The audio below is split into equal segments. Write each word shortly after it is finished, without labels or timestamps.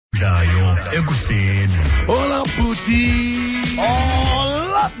elandlayo ekuseni. Hola Puti.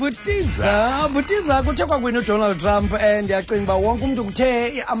 Hola Butiza kuthe kwakwini Donald Trump ndiyacinga uba wonke umuntu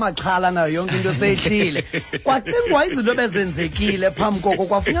kuthe amaxhala nayo yonke into seyihlile. Kwacingwa izinto bezenzekile phambi koko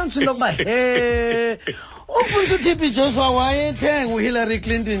kwafunyaniswa into yokuba umfundisi uTB Joshua wayethenga uHillary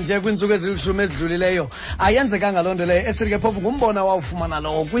Clinton nje kwinsuku ezilishumi ezidlulileyo. Ayenzekanga loo nto leyo esirike phofu ngumbona wawufumana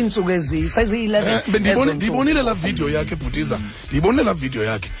lowo kwinsuku seyizi-11. Ndibonile la video yakhe Butiza. Ndibonile la video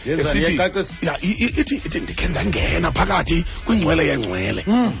yakhe. Esithi ithi ndikhe ndangena phakathi kwingcwele yengcwele.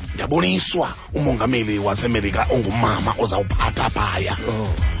 Ndiyaboniswa umongameli waseMelika ongumama ozawuphatha phaya.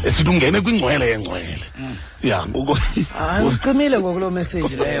 Esithi ungene kwingcwele yengcwele. Ya ngoku ucimile ngokulo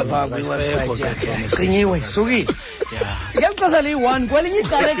message leyo phaa kwi-website yakhe. Cinyiwe sukile. Ngexesha liyi-1 kwelinye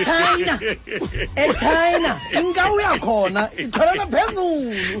icala eChina inkawu yakhona itholana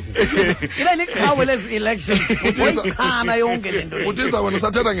phezulu. Ibe liqhawe lezi elections uyichana yonke le nto. Butiza wena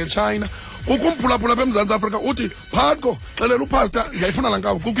usathetha ngeChina. Kukho umphulaphula apha eMzantsi Afrika uthi phatko xelela upastor ndiyayifuna la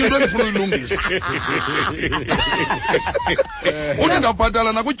nkawu kukho into endifuna uyilungisa. Uthi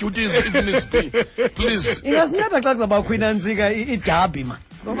ndawubhatala nakwi-duties if needs be please. Ingasinceda xa kuzawubakho inantsika idabi man.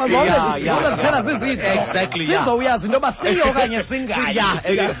 Ngoba zonke ziphela zizidla. Exactly. Sizowuyazi into yoba siye okanye singayi. Yeah,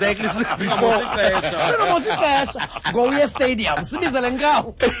 exactly. Sinomotha ixesha ngouye estadium sibize le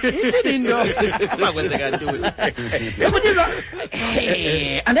nkawu. Ithini into? Sakwenzeka ntoni? Ebutiza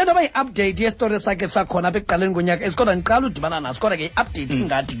andenoba yi-update yesitori sakhe sakhona apha ekuqaleni konyaka esikodwa ndiqala udibana naso kodwa ke i-update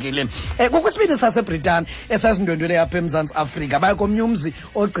ingathi ke le. Kukwesibini saseBritani esasindwendwele apha eMzantsi Afrika baya komnye umzi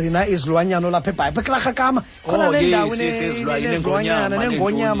ogcina izilwanyana lapha eBhayi Kama khona le ndawo nezilwanyana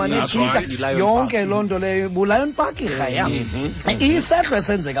nengonyama netshita yonke loo nto leyo buLion Park irhaya. Isehlo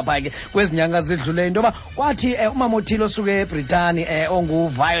esenzeka phaa ke kwezi nyanga zidluleyo into yoba kwathi umama othile osuke eBritani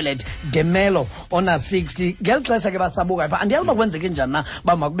onguViolet de Mello ona-60 ngeli xesha ke basabuka phaa andiyazi uba kwenzeke njani na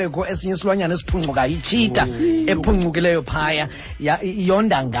uba makubekho esinye isilwanyana esiphuncukayo itshita ephuncukileyo phaya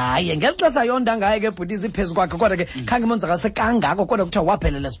yonda ngaye ngeli xesha yonda ngaye ke Butiza iphezu kwakhe kodwa ke khange imonzakalise kangako kodwa kuthiwa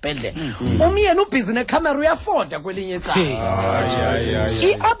waphelela esibhedlele. Umyeni ubhizi nekhamera uyafota kwelinye icala.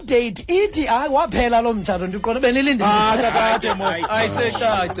 I-update ithi hayi waphela lo mtshato ndiqonda benilinde. Kakade mos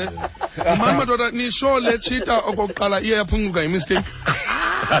ayiseshade. Mama doda nisho le cheetah okokuqala iye yaphuncuka imistake.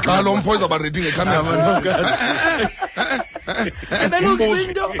 Xa lo mfo izawuba ready ngekhamera.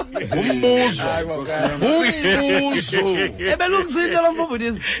 Ebelungisinto. Umbuzo. Ebelungisinto lo mfo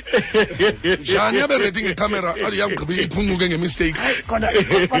Butiza. Njani yabe ready ngekhamera yagqiba iphuncuke ngemistake.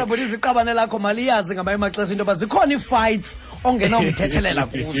 Kodwa Butiza iqabane lakho maliyazi ngamanye amaxesha into yoba zikhona ii-fights ongenawumthethelela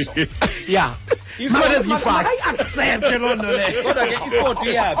kuzo. Yeah. Isikole eziyifaka. Accept loo nto leyo. Kodwa ke ifoto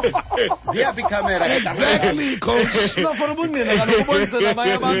iyaphi? Ziyaphi ikhamera? Exactly coach. Nofuna ubungqina kaloku ubonisela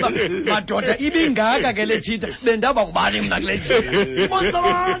abanye abantu madoda ibingaka ke le cheetah bendaba ngubani mna kule cheetah. Bonisa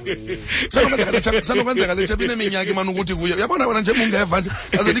abantu. Sanokwenzeka le cheetah ineminyaka imana ukuthi kuye. Uyabona wena nje ungeva nje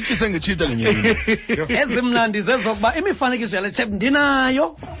aze likise ngecheetah ngenyini. Ezimnandi zezokuba imifanekiso yale cheetah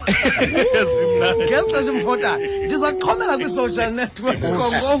ndinayo. Ngexesha umfota ndiza kuxhomela kwi-social networks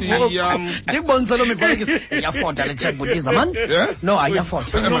ndikubonise lo mifanekiso iyafota le cheetah Butiza man. No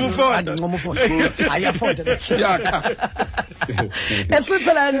ayafota. Andinqoma ufota. Ayafota le cheetah.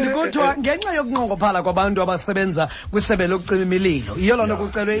 eSwitzerland kuthiwa ngenxa yokunqongophala kwabantu abasebenza kwisebe lokucima imililo yiyo loo nto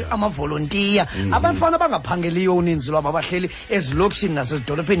kucelwe amavolontiya abafana abangaphangeliyo uninzi lwabo abahleli ezilokishini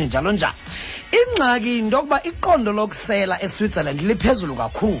nasezidolophini njalo njalo. Ingxaki into yokuba iqondo lokusela eSwitzerland liphezulu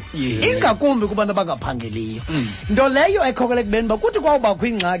kakhulu ingakumbi kubantu abangaphangeliyo. Nto leyo ekhokele ekubeni uba kuthi kwawubakho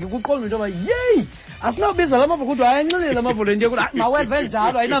ingxaki kuqondwe into yoba yeyi asinawubiza la mavo kuthi ayanxilile amavolontiya kuthi mawenze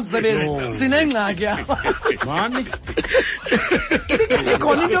njalo ayinamsebenzi sinengxaki apha. Mani.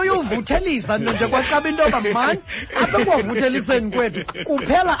 Ikhona into yovuthelisa nto nje kwacaba into yoba mani apha kwavutheliseni kwethu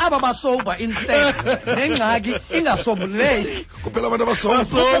kuphela aba basoba instead nengxaki ingasombululeki. Kuphela abantu abasoba.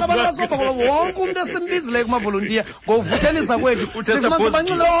 Kuphela abantu abasoba ngoba wonke umuntu esimbizileyo kumavolontiya ngovuthelisa kwethu sifumanisa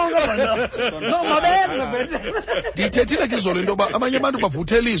banxile wonke abantu. No mabeze bhetele. Ndithethile ke izolo into yoba abanye abantu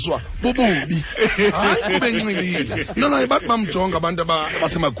bavutheliswa bububi. Hayi kube nxilile. No bathi bamjonga abantu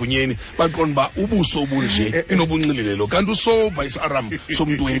abasemagunyeni baqonda uba ubuso obunje inobunxilile lo kanti usoba isaram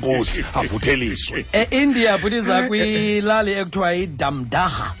somuntu wenkosi avutheliswe. India Butiza kwilali ekuthiwa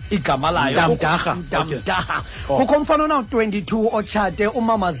iDamdaha igama layo. Damdaha. Kukho umfana ona-22 otshate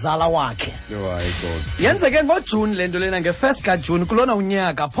umamazala wakhe. Yenzeke ngoJuni le nto lena nge-1 kaJuni kulona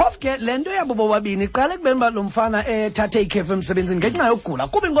unyaka. Phofu ke le nto yabo bobabini iqale ekubeni uba lo mfana ethathe ikhefu emsebenzini ngenxa yokugula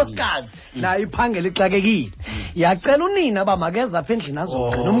kuba inkosikazi nayo iphangela ixakekile. Yacela unina uba makeze apha endlini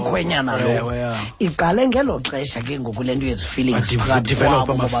azogcina umkhwenyana lowo. Iqale ngelo xesha ke ngoku le nto yezi-feelings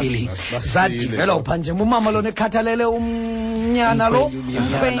zadevelopha ama-feelings zadevelopha nje umama lona ekhathalele umnyana lo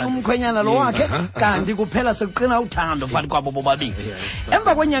umkhwenyana lo wakhe kanti kuphela sekuqina uthando phakathi kwabo bobabili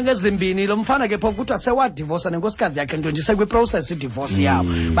emva kwenyanga ezimbini lo mfana ke phofu kuthiwa sewadivosa nenkosikazi yakhe nto nje sekwiprocess idivorce yabo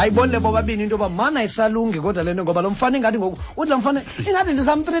bayibonile bobabini into yoba mana isalungi kodwa lento ngoba lo mfana ingathi ngoku uthi lo mfana ingathi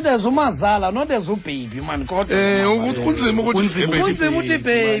ndisamtreat umazala not as ubaby man kodwa kunzima ukuthi uthi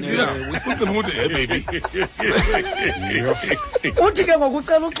baby kunzima ukuthi baby uthi ke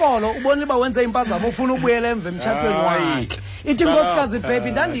ngokucela uxolo ubonile ba wenze impazamo ufuna ubuyela emva emtshatweni wakhe ithi inkosikazi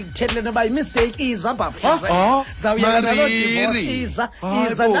baby ndandikuthethele noba imistake iza bapha zawuyela nalo divorce iza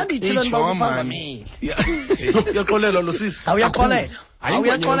ndandithile noba kuphazamile Uyaxolela lo sisi. awuyaxolela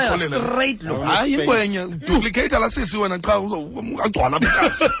awuyaxolela straight lo hayi ingwenya duplicate la sisi wena cha ugcwala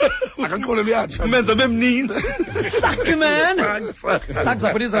phakathi akaxolela uyatsha Umenza bemnini. Sakhi man sakza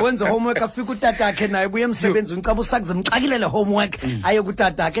kuliza wenza homework afika utata akhe naye buye emsebenzini ucaba usakze mxakilele homework aye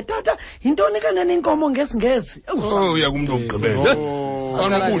kutata akhe tata intoni kanene inkomo ngesingezi uyakumuntu ogqibela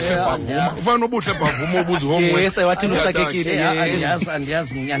ufana ubuhle bavuma ufana ubuhle bavuma ubuze homework Yes wathini usakekile.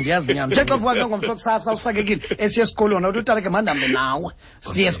 andiyazi nyama nje xa vuka ngomso kusasa usakekile esiye esikolweni utata ke mandambe nawe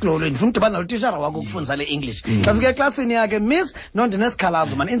siye esikolweni ndifuna udibana notishara wakho ukufundisa le English xa fika eklasini yakhe miss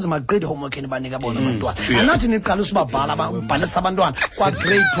nondinesikhalazo man inzima grade homework enibani bona abantwana anathi niqala usibabhala babhalisa abantwana kwa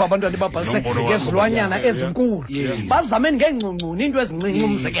grade 2 abantwana babhalise ngezilwanyana ezinkulu bazameni ngengcungcuni into ezincinci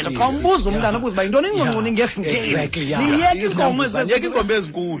umzekelo xa umbuza umntana ubuza ba intoni ingcungcuni ngesingesi niyeke inkomo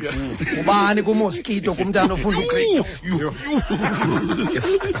ezinkulu ubani kumosquito kumntana ofunda ugrade 2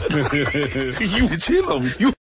 Ndichilo